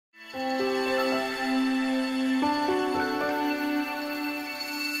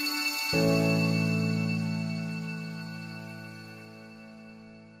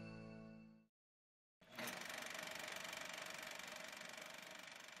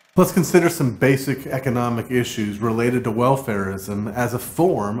Let's consider some basic economic issues related to welfarism as a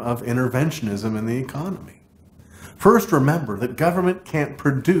form of interventionism in the economy. First, remember that government can't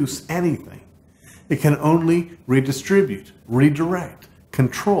produce anything. It can only redistribute, redirect,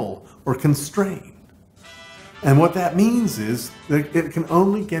 control, or constrain. And what that means is that it can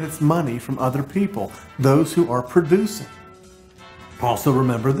only get its money from other people, those who are producing. Also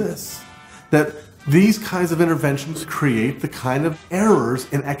remember this, that these kinds of interventions create the kind of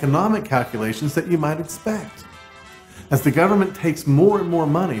errors in economic calculations that you might expect. As the government takes more and more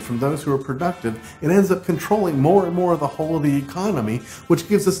money from those who are productive, it ends up controlling more and more of the whole of the economy, which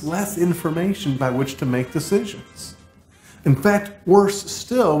gives us less information by which to make decisions. In fact, worse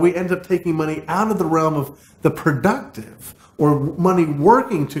still, we end up taking money out of the realm of the productive, or money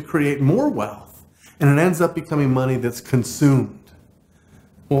working to create more wealth, and it ends up becoming money that's consumed.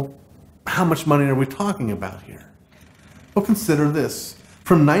 Well, how much money are we talking about here? Well, consider this.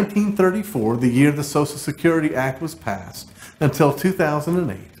 From 1934, the year the Social Security Act was passed, until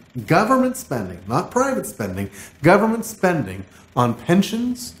 2008, government spending, not private spending, government spending on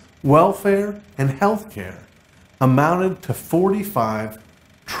pensions, welfare, and health care amounted to $45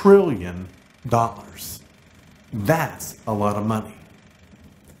 trillion. That's a lot of money.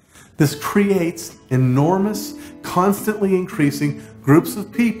 This creates enormous, constantly increasing groups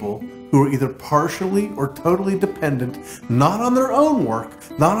of people who are either partially or totally dependent, not on their own work,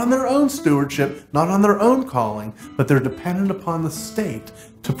 not on their own stewardship, not on their own calling, but they're dependent upon the state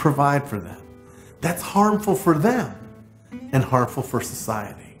to provide for them. That's harmful for them and harmful for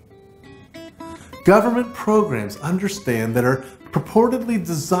society. Government programs, understand, that are purportedly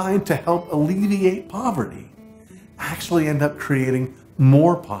designed to help alleviate poverty actually end up creating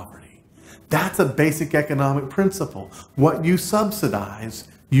more poverty. That's a basic economic principle. What you subsidize,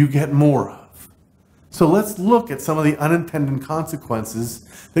 you get more of. So let's look at some of the unintended consequences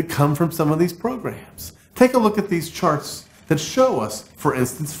that come from some of these programs. Take a look at these charts that show us, for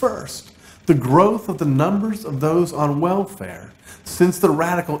instance, first, the growth of the numbers of those on welfare since the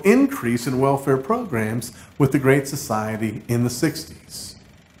radical increase in welfare programs with the Great Society in the 60s.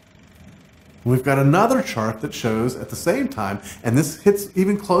 We've got another chart that shows at the same time, and this hits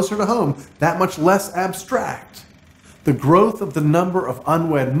even closer to home, that much less abstract, the growth of the number of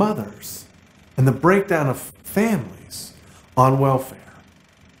unwed mothers and the breakdown of families on welfare.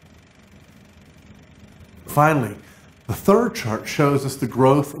 Finally, the third chart shows us the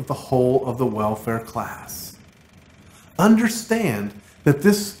growth of the whole of the welfare class. Understand that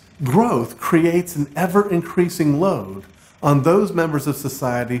this growth creates an ever-increasing load on those members of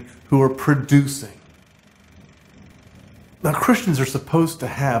society who are producing. Now, Christians are supposed to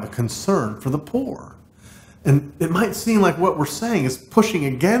have a concern for the poor. And it might seem like what we're saying is pushing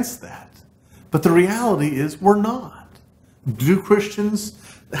against that, but the reality is we're not. Do Christians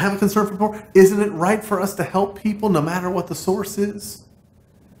have a concern for the poor? Isn't it right for us to help people no matter what the source is?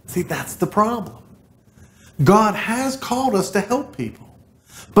 See, that's the problem. God has called us to help people,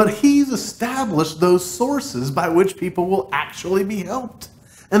 but He's established those sources by which people will actually be helped,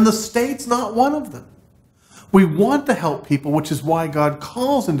 and the state's not one of them. We want to help people, which is why God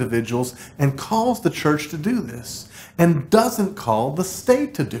calls individuals and calls the church to do this, and doesn't call the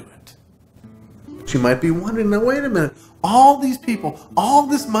state to do it. But you might be wondering, now wait a minute, all these people, all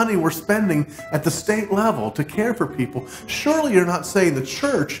this money we're spending at the state level to care for people, surely you're not saying the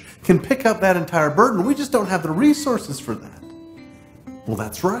church can pick up that entire burden. We just don't have the resources for that. Well,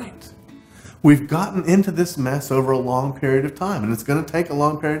 that's right. We've gotten into this mess over a long period of time, and it's going to take a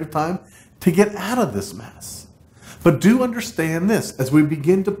long period of time to get out of this mess. But do understand this, as we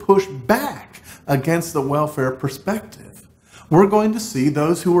begin to push back against the welfare perspective, we're going to see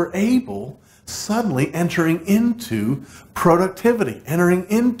those who are able suddenly entering into productivity, entering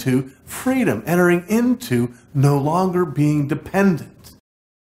into freedom, entering into no longer being dependent.